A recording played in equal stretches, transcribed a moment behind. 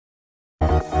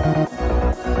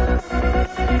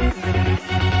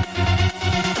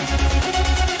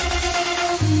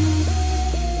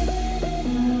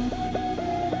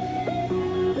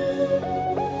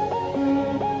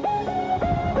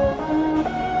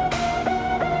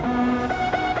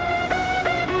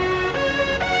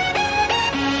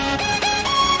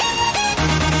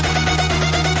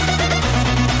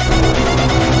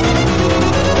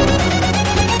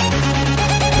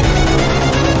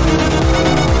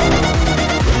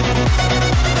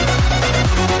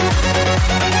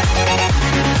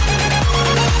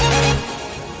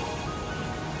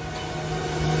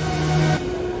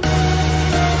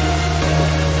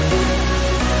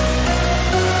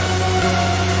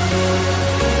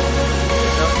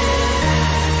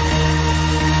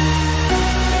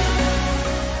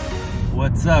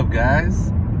What's up, guys?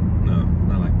 No,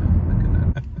 not like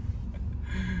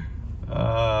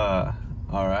that.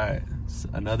 All right.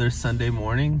 Another Sunday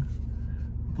morning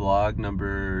vlog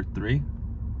number 3.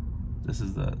 This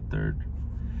is the third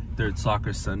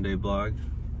Soccer Sunday vlog,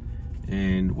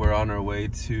 and we're on our way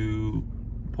to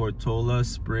Portola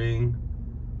Spring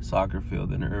Soccer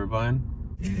Field in Irvine,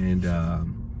 and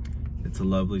it's a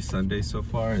lovely Sunday so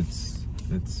far. It's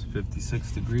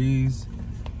 56 degrees,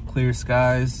 clear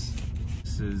skies.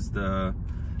 This is the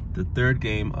third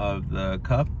game of the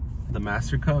cup, the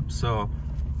Master Cup, so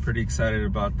pretty excited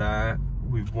about that.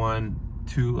 We've won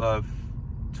two out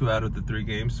of the 3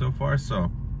 games so far,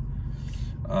 so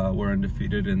we're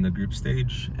undefeated in the group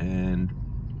stage, and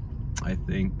I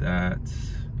think that,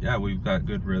 yeah, we've got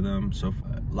good rhythm. So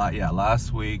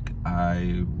last week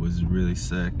I was really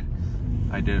sick.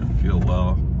 I didn't feel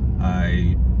well.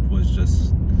 I was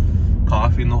just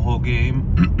coughing the whole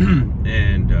game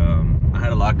and I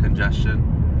had a lot of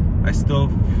congestion. I still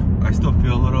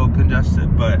feel a little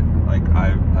congested, but like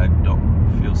I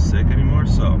don't feel sick anymore,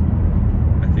 so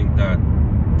I think that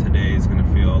today is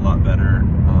gonna feel a lot better,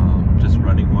 just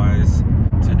running wise.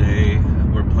 Today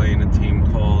we're playing a team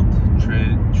called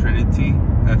Trinity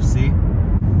FC.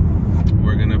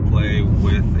 We're gonna play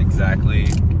with exactly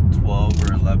 12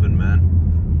 or 11 men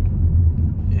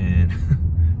and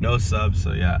no subs,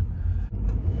 so yeah,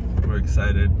 we're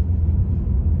excited.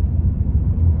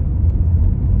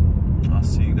 I'll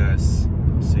see you guys.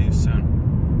 I'll see you soon.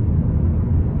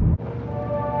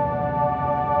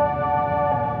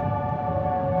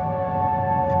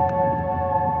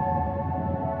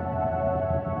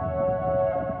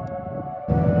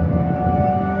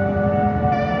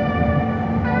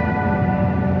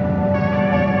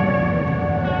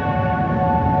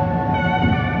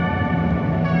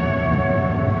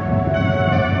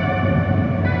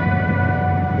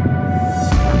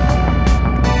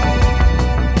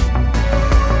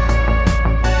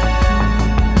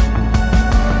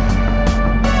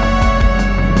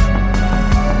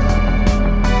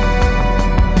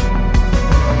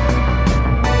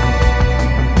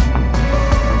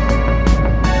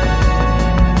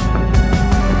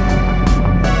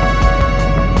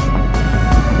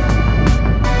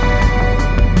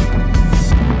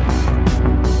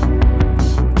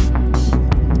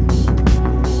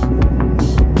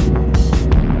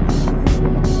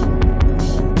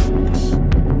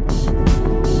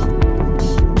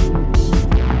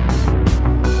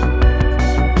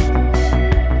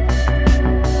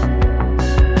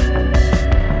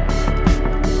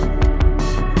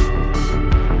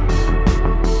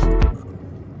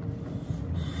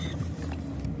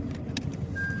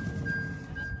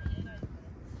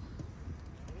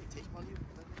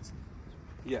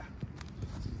 Yeah.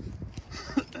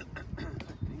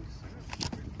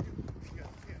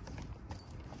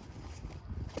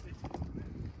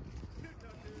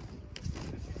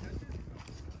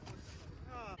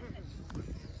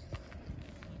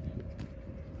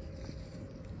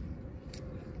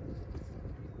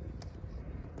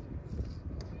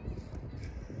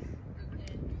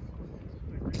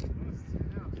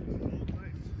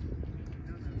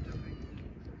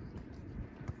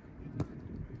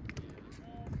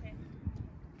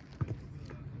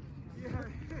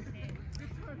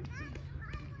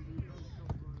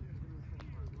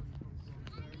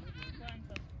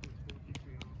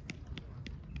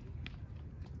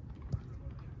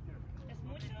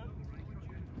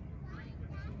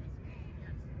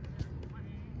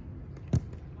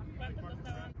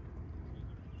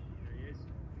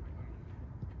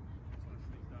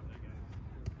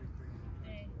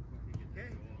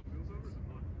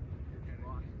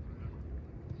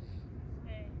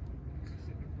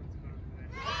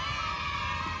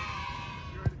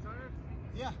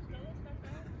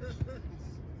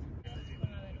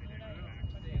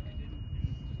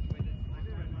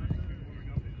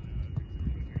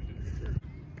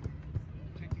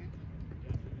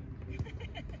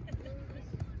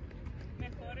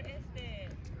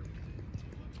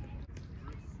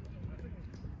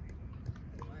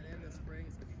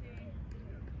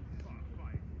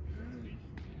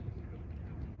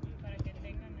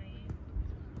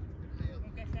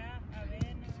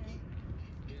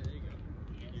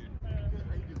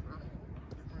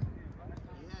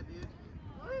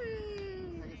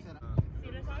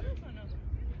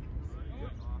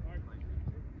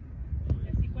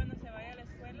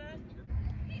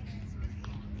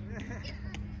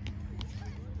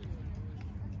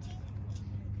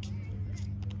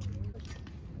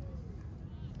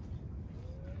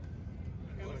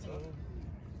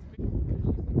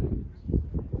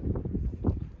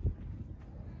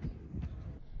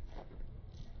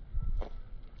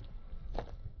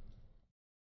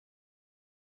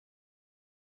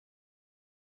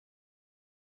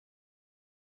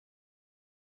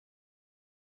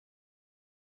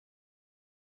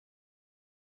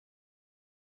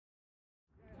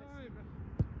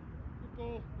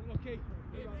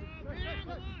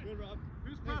 Good, Rob.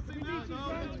 Who's passing now?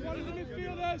 One of the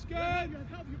midfielders, good.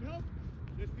 Help.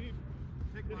 This team.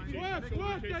 Work,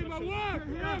 Damo, work,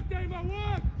 Damo,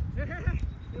 work.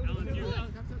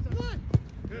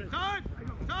 Time.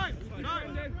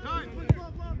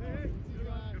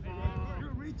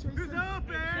 Who's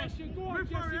open? Go on,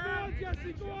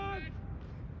 Jesse, go on.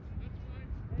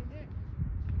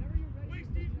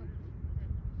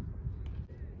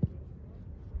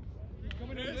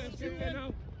 Coming in there,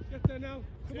 get there now.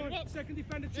 Come on, second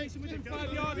defender chasing within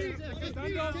 5 yards.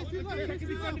 Stand up, second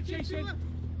defender chasing.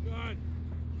 Good.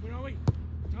 Where are we?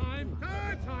 Time,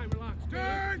 relax.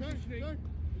 Turn.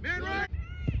 Man right.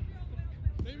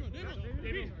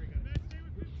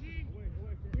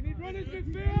 We need runners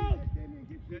midfield.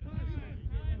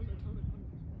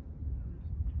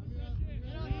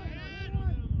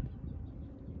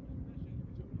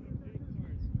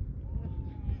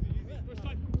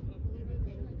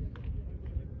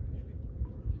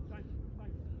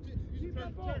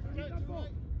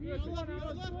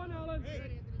 Go on, Alan.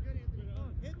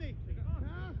 Hit me.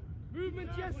 Movement,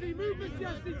 Jesse,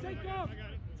 take off,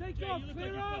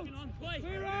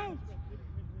 clear out,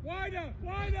 wider.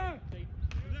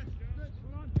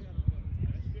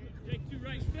 Jake, two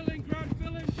right, fill in,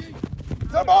 Jake.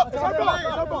 Come on.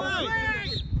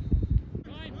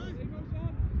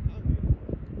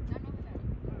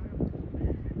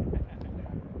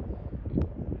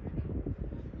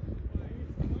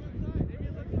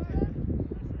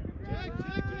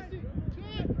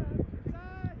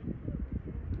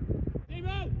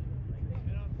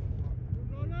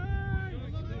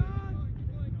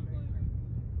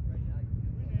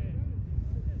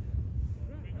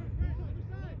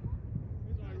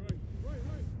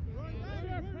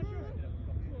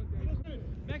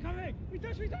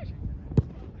 Retouch.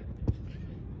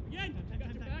 Again.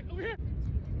 Back over here.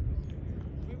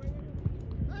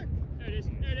 There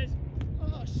it is.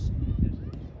 Oh,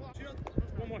 shit.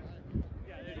 One more.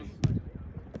 Yeah, there it is.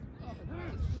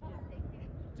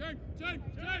 Turn.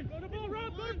 Go to ball,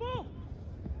 Rob. Go to ball.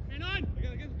 Man on.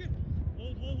 Good.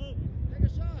 Hold. Take a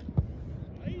shot.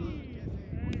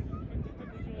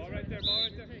 Ball right there.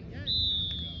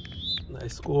 I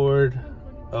scored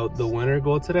the winner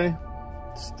goal today.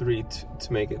 It's 3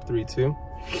 to make it 3-2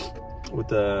 with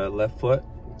the left foot,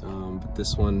 but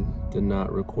this one did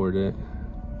not record it.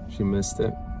 She missed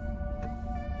it.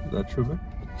 Is that true, bro?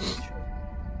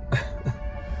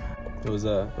 It was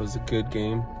a good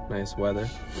game. Nice weather.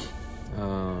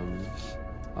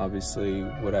 Obviously,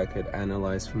 what I could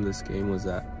analyze from this game was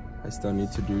that I still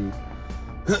need to do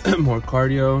more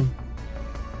cardio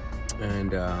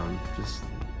and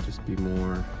just be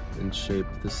more in shape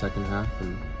the second half,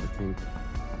 and I think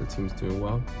the team's doing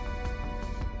well.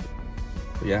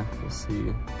 But yeah, we'll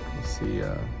see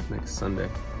next Sunday.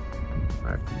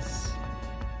 All right, peace.